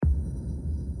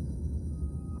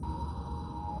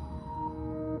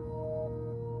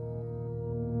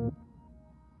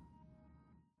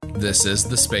This is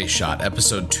The Space Shot,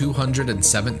 episode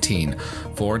 217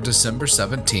 for December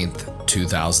 17th,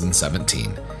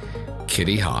 2017.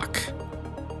 Kitty Hawk.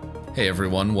 Hey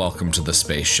everyone, welcome to The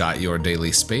Space Shot, your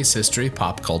daily space history,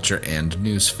 pop culture, and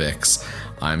news fix.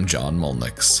 I'm John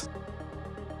Molnix.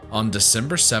 On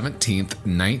December 17th,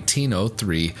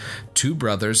 1903, two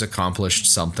brothers accomplished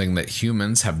something that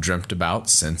humans have dreamt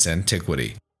about since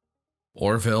antiquity.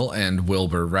 Orville and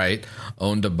Wilbur Wright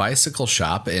owned a bicycle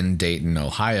shop in Dayton,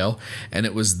 Ohio, and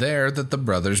it was there that the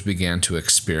brothers began to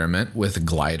experiment with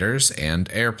gliders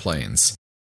and airplanes.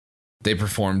 They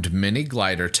performed many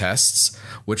glider tests,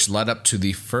 which led up to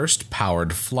the first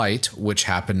powered flight, which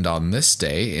happened on this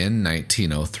day in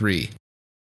 1903.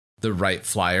 The Wright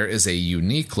Flyer is a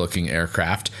unique-looking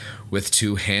aircraft with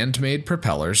two handmade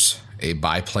propellers, a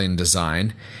biplane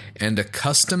design, and a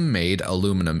custom-made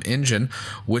aluminum engine,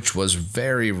 which was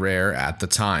very rare at the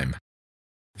time.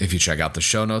 If you check out the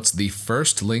show notes, the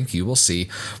first link you will see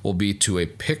will be to a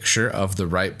picture of the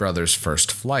Wright brothers'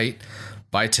 first flight.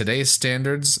 By today's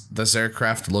standards, this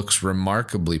aircraft looks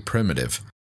remarkably primitive.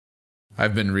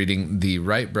 I've been reading The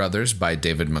Wright Brothers by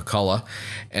David McCullough,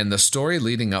 and the story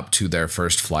leading up to their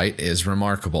first flight is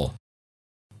remarkable.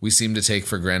 We seem to take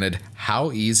for granted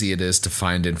how easy it is to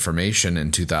find information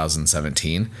in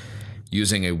 2017.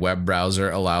 Using a web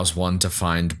browser allows one to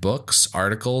find books,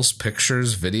 articles,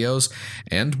 pictures, videos,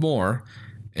 and more.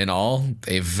 In all,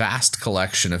 a vast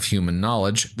collection of human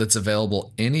knowledge that's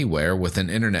available anywhere with an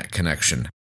internet connection.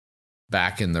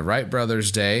 Back in the Wright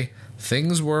brothers' day,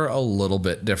 things were a little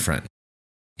bit different.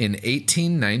 In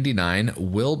 1899,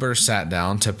 Wilbur sat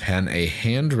down to pen a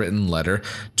handwritten letter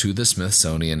to the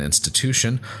Smithsonian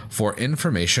Institution for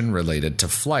information related to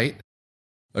flight.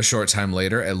 A short time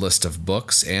later, a list of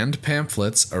books and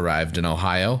pamphlets arrived in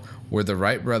Ohio, where the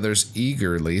Wright brothers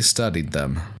eagerly studied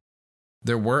them.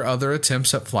 There were other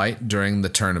attempts at flight during the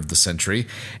turn of the century,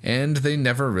 and they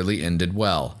never really ended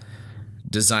well.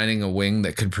 Designing a wing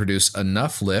that could produce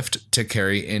enough lift to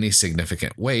carry any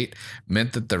significant weight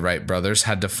meant that the Wright brothers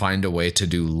had to find a way to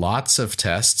do lots of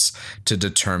tests to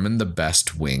determine the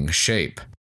best wing shape.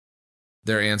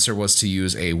 Their answer was to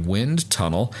use a wind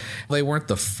tunnel. They weren't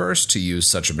the first to use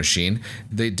such a machine.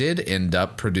 They did end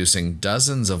up producing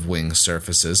dozens of wing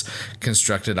surfaces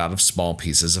constructed out of small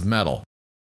pieces of metal.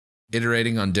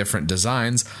 Iterating on different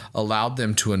designs allowed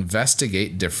them to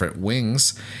investigate different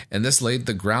wings, and this laid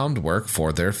the groundwork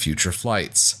for their future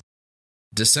flights.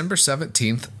 December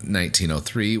 17th,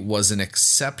 1903 was an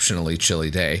exceptionally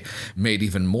chilly day, made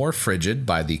even more frigid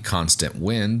by the constant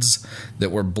winds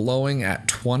that were blowing at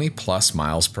 20+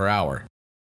 miles per hour.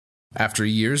 After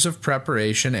years of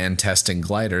preparation and testing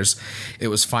gliders, it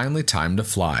was finally time to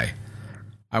fly.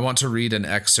 I want to read an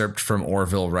excerpt from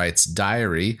Orville Wright's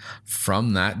diary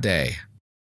from that day.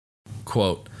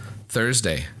 Quote,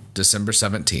 Thursday, December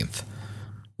 17th.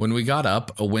 When we got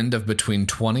up, a wind of between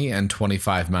 20 and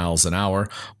 25 miles an hour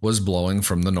was blowing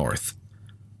from the north.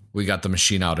 We got the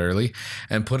machine out early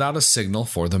and put out a signal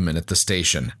for them in at the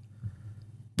station.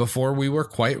 Before we were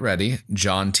quite ready,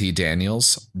 John T.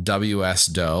 Daniels, W.S.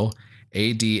 Doe,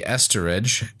 A.D.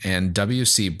 Esteridge, and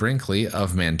W.C. Brinkley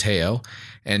of Manteo,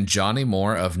 and Johnny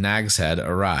Moore of Nag's Head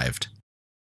arrived.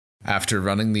 After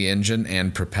running the engine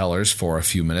and propellers for a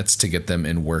few minutes to get them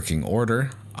in working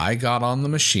order, I got on the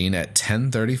machine at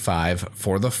 10:35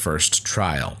 for the first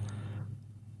trial.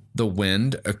 The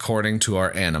wind, according to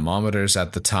our anemometers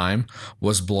at the time,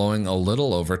 was blowing a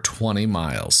little over 20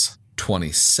 miles,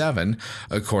 27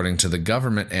 according to the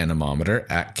government anemometer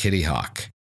at Kitty Hawk.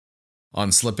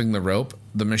 On slipping the rope,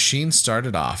 the machine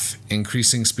started off,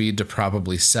 increasing speed to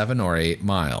probably 7 or 8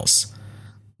 miles.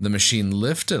 The machine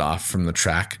lifted off from the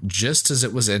track just as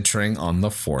it was entering on the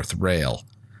fourth rail.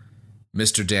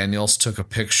 Mr. Daniels took a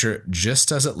picture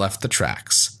just as it left the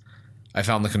tracks. I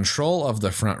found the control of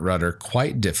the front rudder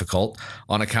quite difficult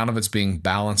on account of its being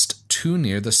balanced too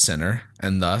near the center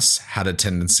and thus had a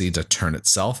tendency to turn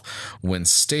itself when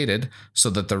stated, so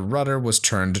that the rudder was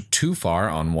turned too far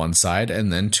on one side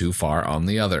and then too far on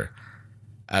the other.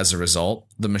 As a result,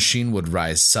 the machine would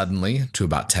rise suddenly to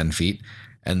about 10 feet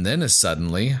and then as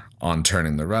suddenly, on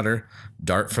turning the rudder,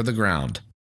 dart for the ground.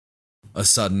 A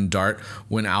sudden dart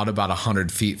when out about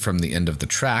 100 feet from the end of the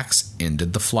tracks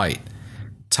ended the flight.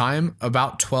 Time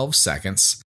about 12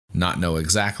 seconds, not know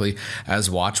exactly, as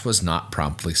watch was not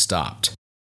promptly stopped.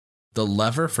 The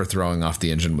lever for throwing off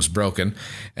the engine was broken,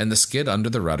 and the skid under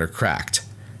the rudder cracked.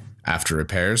 After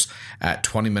repairs, at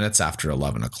 20 minutes after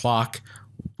 11 o'clock,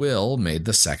 Will made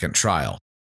the second trial.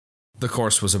 The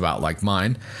course was about like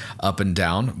mine, up and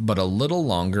down, but a little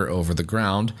longer over the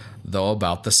ground, though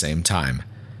about the same time.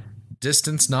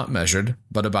 Distance not measured,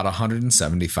 but about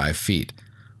 175 feet.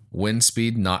 wind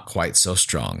speed not quite so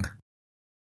strong.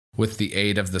 With the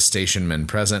aid of the station men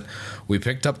present, we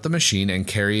picked up the machine and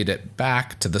carried it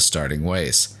back to the starting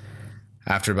ways.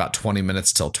 After about 20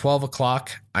 minutes till 12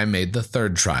 o'clock, I made the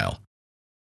third trial.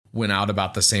 When out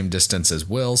about the same distance as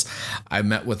Will's, I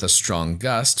met with a strong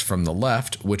gust from the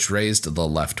left, which raised the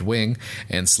left wing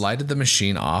and slided the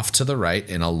machine off to the right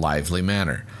in a lively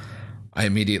manner. I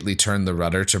immediately turned the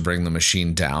rudder to bring the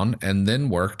machine down and then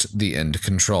worked the end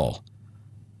control.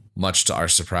 Much to our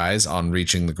surprise, on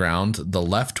reaching the ground, the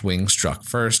left wing struck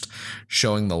first,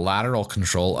 showing the lateral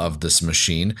control of this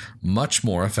machine much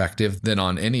more effective than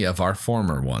on any of our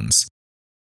former ones.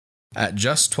 At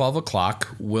just 12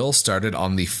 o'clock, Will started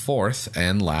on the fourth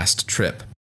and last trip.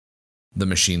 The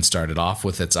machine started off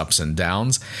with its ups and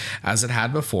downs, as it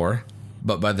had before,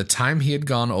 but by the time he had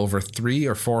gone over 300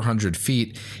 or 400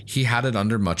 feet, he had it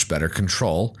under much better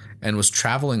control and was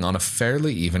traveling on a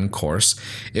fairly even course.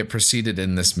 It proceeded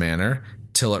in this manner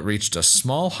till it reached a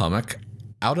small hummock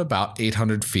out about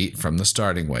 800 feet from the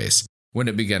starting ways, when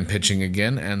it began pitching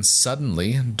again and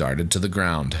suddenly darted to the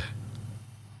ground.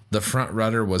 The front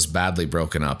rudder was badly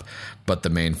broken up, but the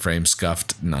main frame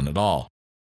scuffed none at all.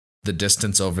 The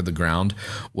distance over the ground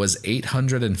was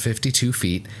 852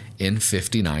 feet in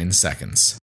 59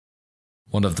 seconds.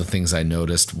 One of the things I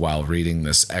noticed while reading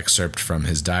this excerpt from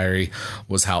his diary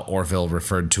was how Orville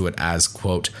referred to it as,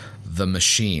 quote, the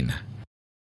machine.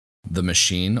 The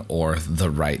machine, or the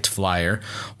Wright Flyer,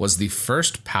 was the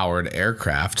first powered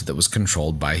aircraft that was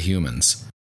controlled by humans.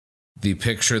 The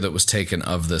picture that was taken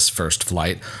of this first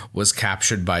flight was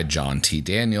captured by John T.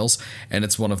 Daniels, and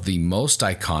it's one of the most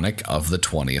iconic of the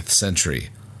 20th century.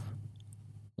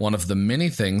 One of the many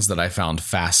things that I found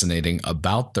fascinating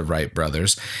about the Wright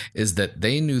brothers is that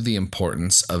they knew the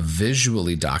importance of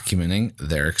visually documenting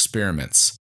their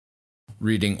experiments.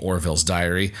 Reading Orville's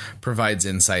diary provides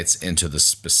insights into the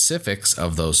specifics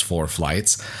of those 4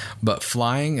 flights, but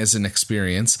flying is an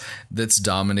experience that's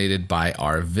dominated by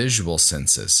our visual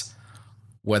senses.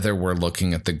 Whether we're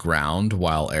looking at the ground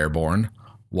while airborne,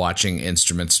 watching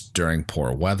instruments during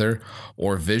poor weather,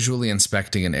 or visually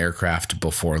inspecting an aircraft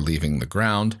before leaving the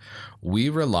ground, we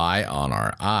rely on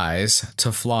our eyes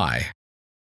to fly.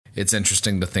 It's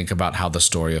interesting to think about how the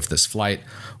story of this flight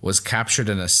was captured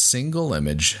in a single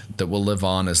image that will live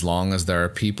on as long as there are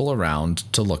people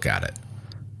around to look at it.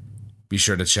 Be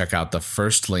sure to check out the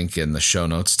first link in the show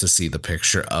notes to see the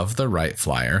picture of the Wright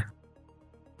Flyer.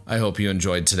 I hope you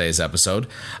enjoyed today's episode.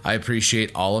 I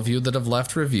appreciate all of you that have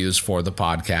left reviews for the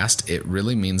podcast. It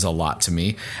really means a lot to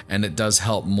me, and it does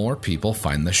help more people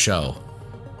find the show.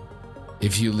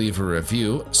 If you leave a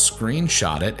review,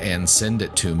 screenshot it and send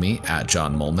it to me at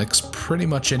John Molnix pretty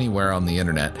much anywhere on the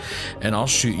internet, and I'll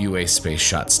shoot you a Space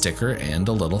Shot sticker and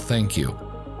a little thank you.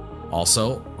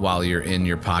 Also, while you're in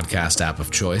your podcast app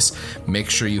of choice, make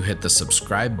sure you hit the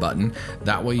subscribe button.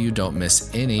 That way you don't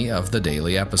miss any of the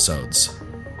daily episodes.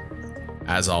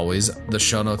 As always, the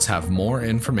show notes have more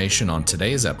information on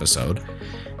today's episode.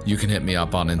 You can hit me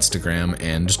up on Instagram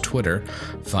and Twitter.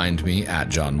 Find me at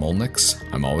John Molnix.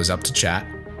 I'm always up to chat.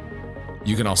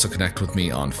 You can also connect with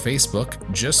me on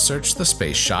Facebook. Just search The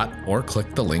Space Shot or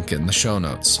click the link in the show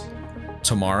notes.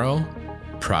 Tomorrow,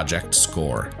 Project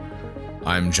Score.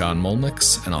 I'm John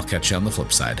Molnix, and I'll catch you on the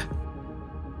flip side.